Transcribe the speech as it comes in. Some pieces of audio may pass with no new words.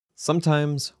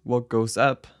Sometimes what goes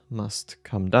up must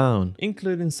come down,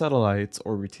 including satellites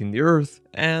orbiting the Earth,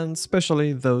 and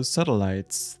especially those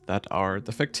satellites that are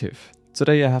defective.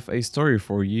 Today I have a story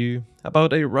for you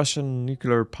about a Russian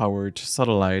nuclear-powered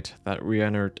satellite that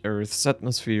re-entered Earth's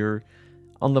atmosphere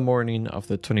on the morning of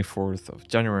the 24th of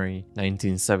January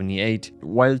 1978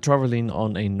 while traveling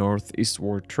on a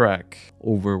northeastward track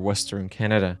over western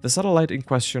Canada. The satellite in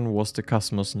question was the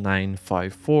Kosmos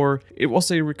 954. It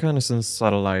was a reconnaissance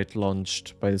satellite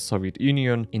launched by the Soviet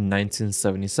Union in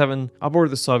 1977 aboard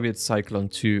the Soviet Cyclone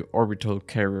 2 orbital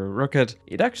carrier rocket.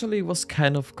 It actually was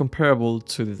kind of comparable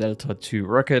to the Delta II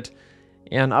rocket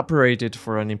and operated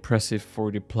for an impressive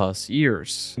 40 plus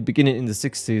years, beginning in the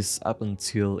 60s up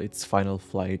until its final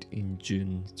flight in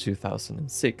June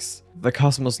 2006. The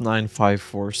Kosmos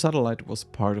 954 satellite was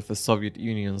part of the Soviet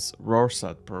Union's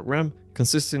Rorsat program,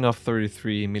 consisting of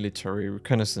 33 military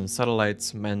reconnaissance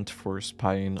satellites meant for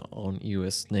spying on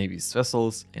US Navy's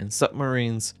vessels and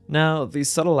submarines. Now, these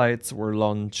satellites were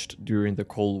launched during the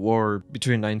Cold War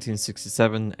between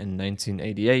 1967 and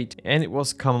 1988, and it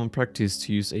was common practice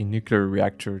to use a nuclear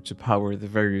reactor to power the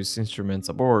various instruments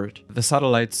aboard. The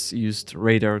satellites used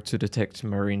radar to detect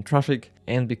marine traffic,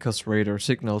 and because radar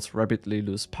signals rapidly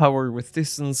lose power with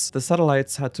distance, the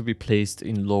satellites had to be placed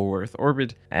in low Earth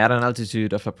orbit at an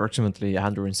altitude of approximately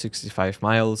 165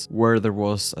 miles, where there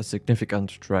was a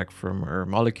significant drag from air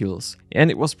molecules. And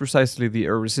it was precisely the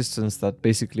air resistance that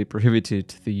basically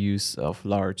prohibited the use of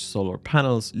large solar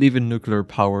panels, leaving nuclear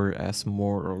power as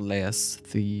more or less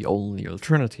the only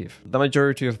alternative. The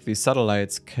majority of these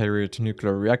satellites carried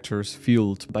nuclear reactors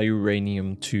fueled by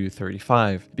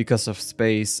uranium-235. Because of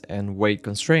space and weight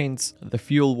constraints, the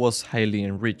fuel was highly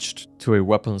enriched to a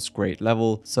weapons-grade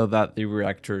level so that the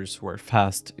reactors were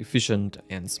fast, efficient,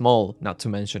 and small, not to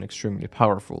mention extremely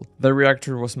powerful. The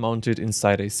reactor was mounted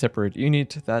inside a separate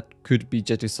unit that could be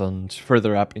jettisoned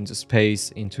further up into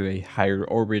space into a higher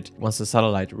orbit once the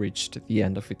satellite reached the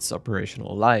end of its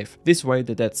operational life. This way,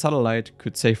 the dead satellite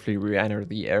could safely re-enter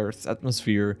the Earth's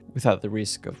atmosphere without the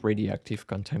risk of radioactive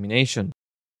contamination.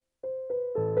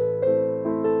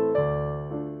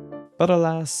 But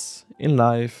alas, in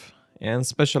life, and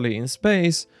especially in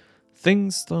space,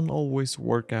 things don't always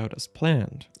work out as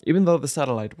planned. Even though the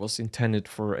satellite was intended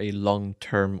for a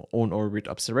long-term on-orbit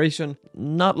observation,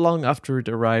 not long after it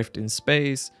arrived in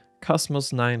space,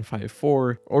 Kosmos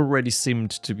 954 already seemed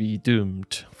to be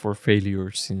doomed for failure,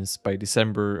 since by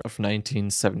December of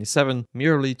 1977,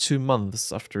 merely 2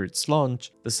 months after its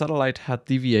launch, the satellite had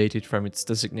deviated from its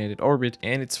designated orbit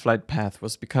and its flight path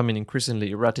was becoming increasingly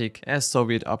erratic as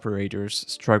Soviet operators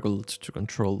struggled to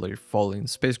control their falling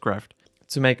spacecraft.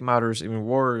 To make matters even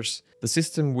worse, the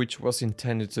system, which was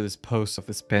intended to dispose of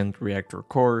the spent reactor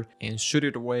core and shoot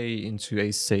it away into a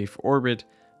safe orbit,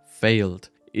 failed.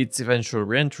 Its eventual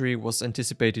re-entry was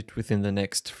anticipated within the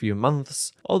next few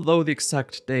months, although the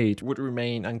exact date would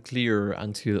remain unclear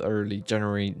until early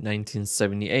January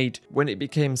 1978, when it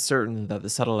became certain that the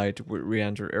satellite would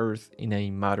re-enter Earth in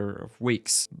a matter of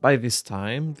weeks. By this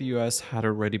time, the US had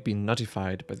already been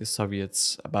notified by the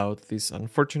Soviets about this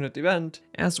unfortunate event,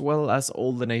 as well as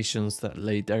all the nations that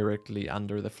lay directly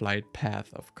under the flight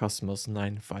path of Kosmos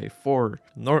 954.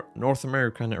 North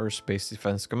American Aerospace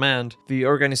Defense Command, the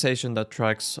organization that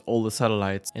tracks all the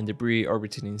satellites and debris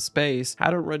orbiting in space,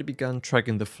 had already begun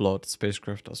tracking the flawed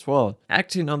spacecraft as well.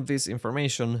 Acting on this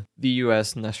information, the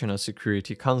US National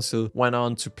Security Council went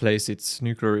on to place its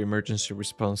nuclear emergency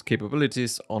response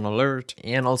capabilities on alert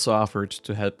and also offered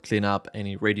to help clean up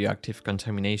any radioactive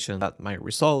contamination that might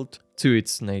result to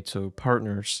its NATO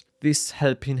partners. This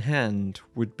helping hand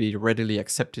would be readily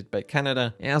accepted by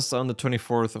Canada, as on the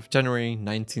 24th of January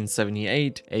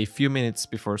 1978, a few minutes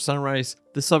before sunrise,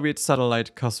 the Soviet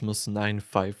satellite Kosmos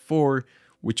 954,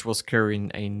 which was carrying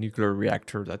a nuclear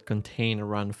reactor that contained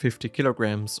around 50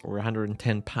 kilograms or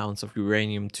 110 pounds of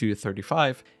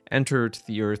uranium-235, entered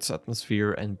the Earth's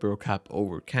atmosphere and broke up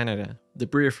over Canada.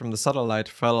 Debris from the satellite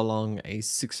fell along a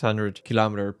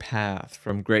 600-kilometer path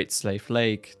from Great Slave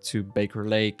Lake to Baker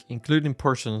Lake, including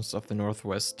portions of the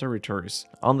Northwest Territories.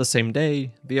 On the same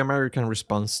day, the American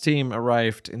response team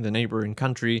arrived in the neighboring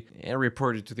country and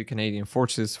reported to the Canadian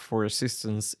forces for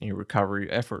assistance in recovery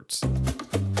efforts.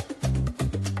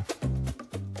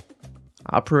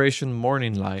 Operation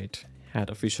Morning Light had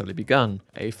officially begun.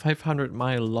 A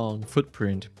 500-mile-long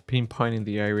footprint pinpointing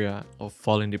the area of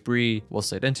falling debris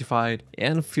was identified,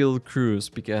 and field crews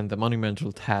began the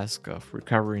monumental task of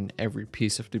recovering every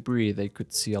piece of debris they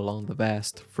could see along the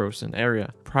vast frozen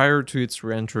area. Prior to its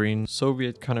re-entering,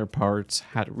 Soviet counterparts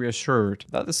had reassured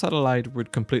that the satellite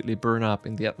would completely burn up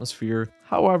in the atmosphere.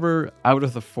 However, out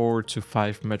of the 4 to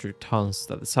 5 metric tons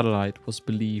that the satellite was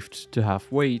believed to have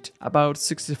weighed, about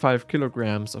 65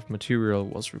 kilograms of material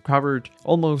was recovered,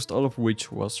 almost all of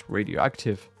which was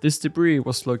radioactive. This debris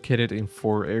was located in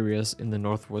 4 areas in the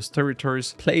Northwest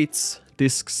Territories: plates,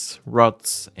 disks,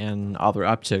 rods, and other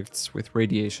objects with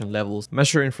radiation levels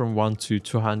measuring from 1 to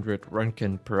 200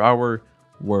 Roentgen per hour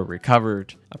were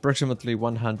recovered. Approximately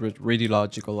 100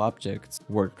 radiological objects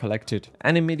were collected.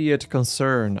 An immediate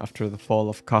concern after the fall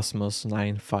of Kosmos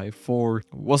 954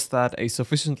 was that a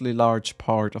sufficiently large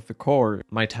part of the core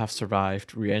might have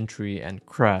survived re-entry and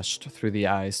crashed through the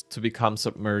ice to become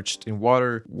submerged in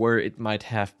water, where it might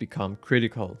have become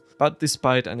critical. But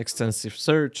despite an extensive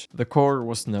search, the core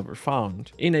was never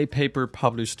found. In a paper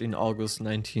published in August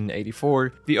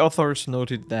 1984, the authors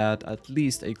noted that at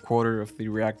least a quarter of the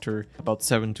reactor, about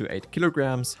 7 to 8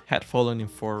 kilograms, had fallen in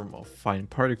form of fine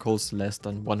particles less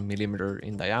than 1 millimeter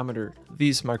in diameter.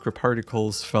 These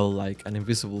microparticles fell like an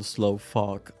invisible slow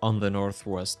fog on the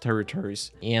Northwest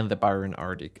Territories and the barren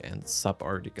Arctic and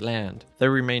subarctic land. The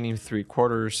remaining 3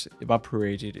 quarters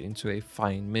evaporated into a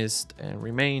fine mist and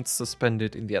remained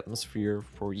suspended in the atmosphere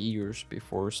for years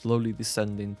before slowly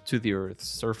descending to the Earth's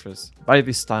surface. By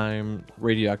this time,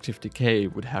 radioactive decay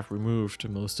would have removed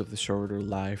most of the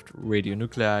shorter-lived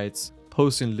radionuclides,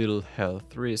 posing little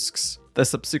health risks. The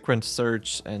subsequent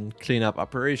search and cleanup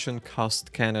operation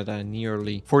cost Canada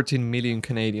nearly 14 million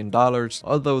Canadian dollars,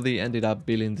 although they ended up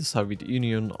billing the Soviet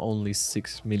Union only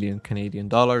 6 million Canadian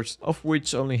dollars, of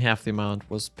which only half the amount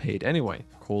was paid anyway.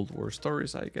 Cold War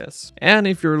stories, I guess. And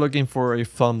if you're looking for a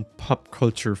fun pop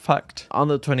culture fact, on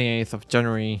the 28th of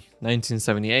January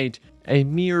 1978, a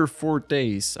mere 4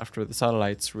 days after the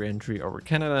satellite's re-entry over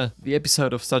Canada, the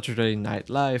episode of Saturday Night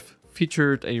Live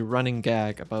featured a running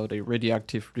gag about a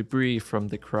radioactive debris from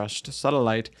the crushed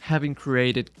satellite having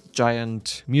created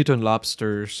giant mutant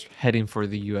lobsters heading for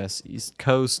the US East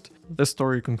Coast. The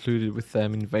story concluded with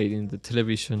them invading the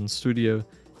television studio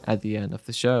at the end of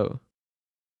the show.